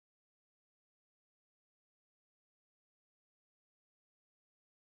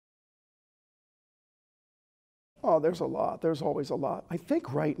Oh, there's a lot. There's always a lot. I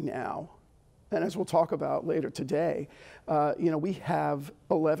think right now, and as we'll talk about later today, we have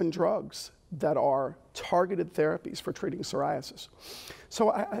 11 drugs that are targeted therapies for treating psoriasis.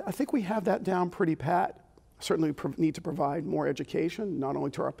 So I think we have that down pretty pat. Certainly we need to provide more education, not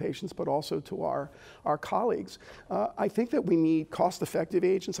only to our patients, but also to our colleagues. I think that we need cost-effective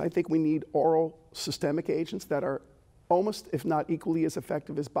agents. I think we need oral systemic agents that are almost, if not equally as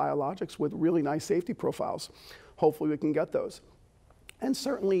effective as biologics with really nice safety profiles. Hopefully we can get those. And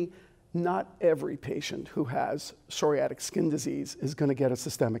certainly not every patient who has psoriatic skin disease is going to get a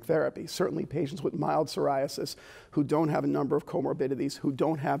systemic therapy. Certainly patients with mild psoriasis who don't have a number of comorbidities, who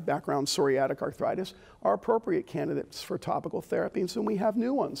don't have background psoriatic arthritis, are appropriate candidates for topical therapy, and so we have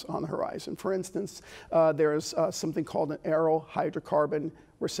new ones on the horizon. For instance, there's something called an aryl hydrocarbon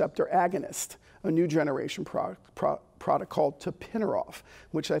receptor agonist, a new generation product called tapinarof,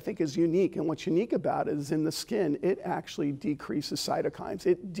 which I think is unique. And what's unique about it is in the skin, it actually decreases cytokines.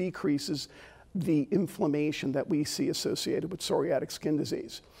 It decreases the inflammation that we see associated with psoriatic skin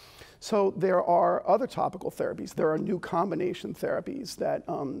disease. So there are other topical therapies. There are new combination therapies that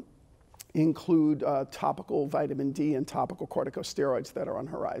include topical vitamin D and topical corticosteroids that are on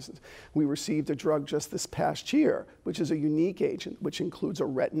horizons. We received a drug just this past year, which is a unique agent, which includes a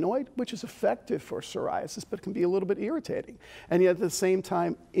retinoid, which is effective for psoriasis, but can be a little bit irritating. And yet at the same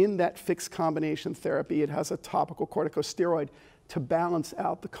time, in that fixed combination therapy, it has a topical corticosteroid to balance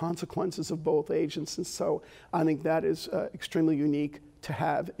out the consequences of both agents. And so I think that is extremely unique to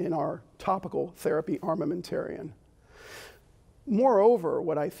have in our topical therapy armamentarium. Moreover,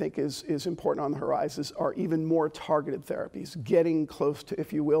 what I think is important on the horizons are even more targeted therapies, getting close to,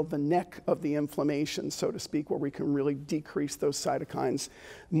 if you will, the neck of the inflammation, so to speak, where we can really decrease those cytokines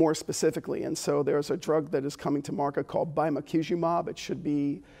more specifically. And so there's a drug that is coming to market called bimekizumab. It should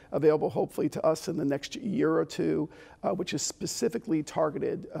be available hopefully to us in the next year or two, which is specifically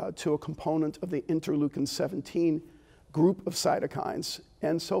targeted to a component of the interleukin-17 group of cytokines.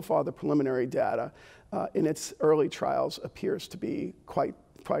 And so far, the preliminary data in its early trials appears to be quite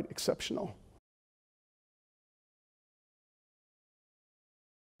exceptional.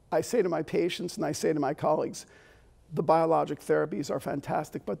 I say to my patients and I say to my colleagues, the biologic therapies are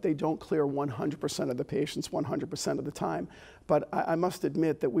fantastic, but they don't clear 100% of the patients 100% of the time. But I must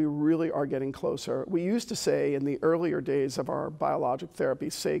admit that we really are getting closer. We used to say in the earlier days of our biologic therapy,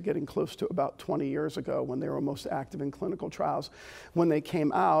 say getting close to about 20 years ago when they were most active in clinical trials, when they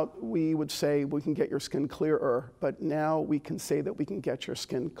came out, we would say we can get your skin clearer, but now we can say that we can get your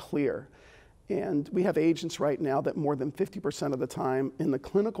skin clear. And we have agents right now that more than 50% of the time in the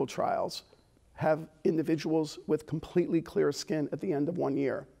clinical trials have individuals with completely clear skin at the end of 1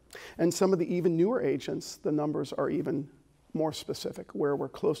 year. And some of the even newer agents, the numbers are even more specific, where we're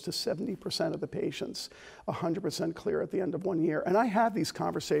close to 70% of the patients, 100% clear at the end of 1 year. And I have these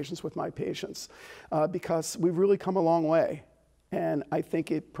conversations with my patients because we've really come a long way. And I think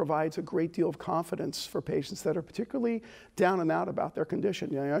it provides a great deal of confidence for patients that are particularly down and out about their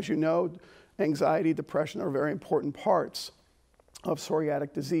condition. As you know, anxiety, depression are very important parts of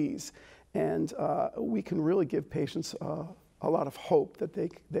psoriatic disease. And we can really give patients a lot of hope that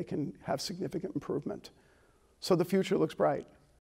they can have significant improvement. So the future looks bright.